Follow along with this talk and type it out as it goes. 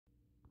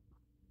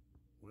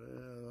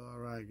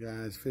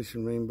Alright guys,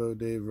 fishing Rainbow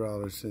Dave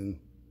Rollerson.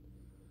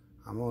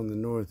 I'm on the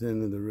north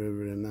end of the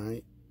river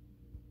tonight,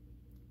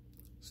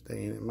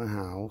 staying at my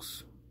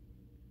house,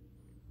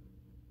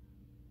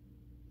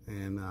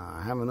 and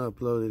I haven't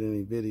uploaded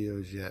any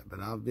videos yet, but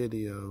I'll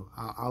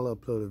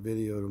upload a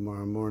video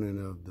tomorrow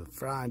morning of the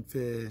fried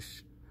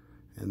fish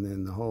and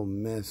then the whole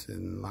mess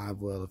and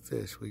live well of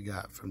fish we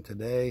got from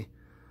today,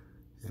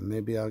 and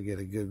maybe I'll get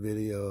a good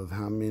video of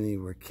how many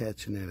we're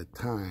catching at a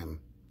time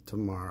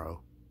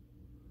tomorrow.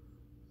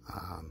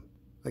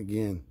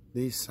 Again,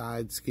 these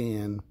side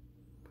scan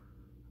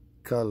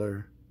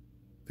color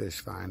fish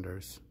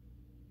finders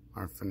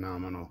are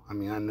phenomenal. I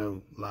mean, I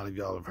know a lot of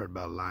y'all have heard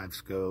about Live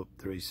Scope,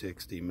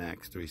 360,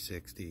 Max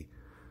 360,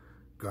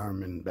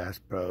 Garmin, Bass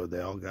Pro.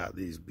 They all got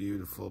these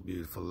beautiful,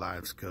 beautiful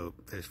Live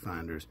Scope fish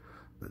finders.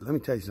 But let me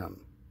tell you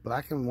something.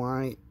 Black and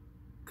white,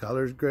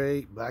 color's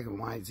great. Black and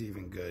white's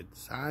even good.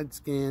 Side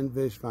scan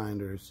fish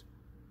finders,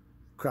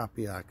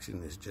 crappie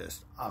auction is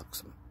just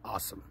awesome,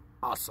 awesome,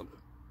 awesome.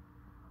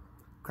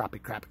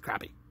 Crappie, crappie,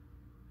 crappie.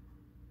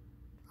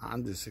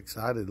 I'm just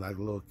excited like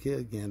a little kid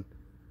again.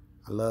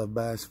 I love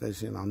bass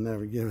fishing. I'll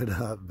never give it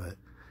up, but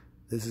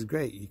this is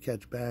great. You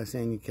catch bass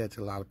and you catch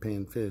a lot of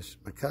paying fish.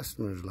 My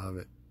customers love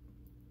it.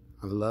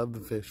 I love the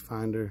fish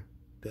finder.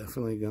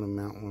 Definitely going to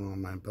mount one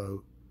on my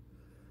boat.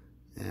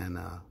 And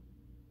I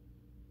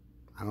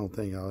don't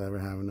think I'll ever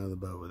have another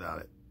boat without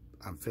it.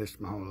 I've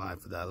fished my whole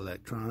life without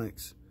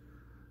electronics.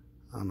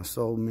 I'm a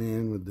sold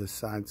man with this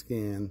side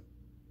scan.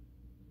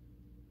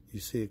 You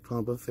see a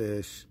clump of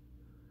fish,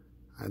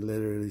 I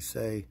literally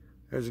say,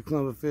 there's a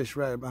clump of fish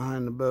right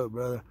behind the boat,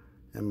 brother.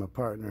 And my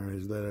partner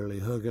is literally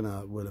hooking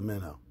up with a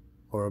minnow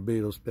or a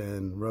beetle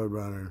spin,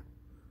 roadrunner.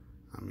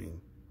 I mean,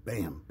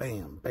 bam,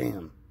 bam,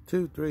 bam.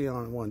 2, 3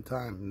 on at one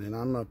time. And then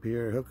I'm up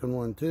here hooking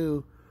one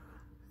too.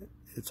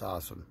 It's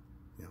awesome.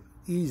 You know,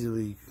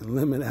 easily you can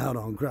limit out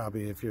on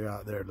crappie if you're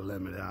out there to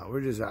limit out.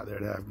 We're just out there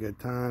to have a good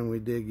time. We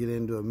did get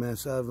into a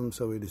mess of them,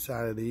 so we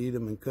decided to eat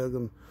them and cook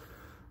them.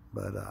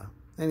 But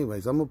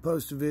anyways, I'm gonna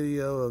post a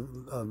video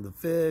of the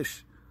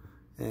fish,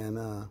 and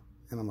I'm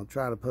gonna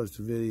try to post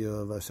a video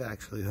of us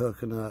actually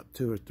hooking up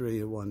 2 or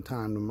 3 at one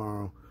time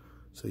tomorrow,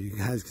 so you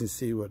guys can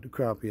see what the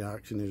crappie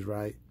auction is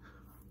right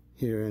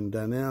here in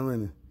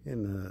Dunellen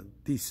in the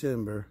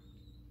December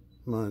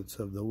months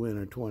of the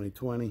winter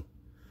 2020.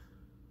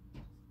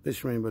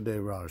 Fish Rainbow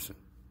Dave Rollerson.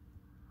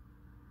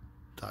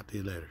 Talk to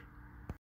you later.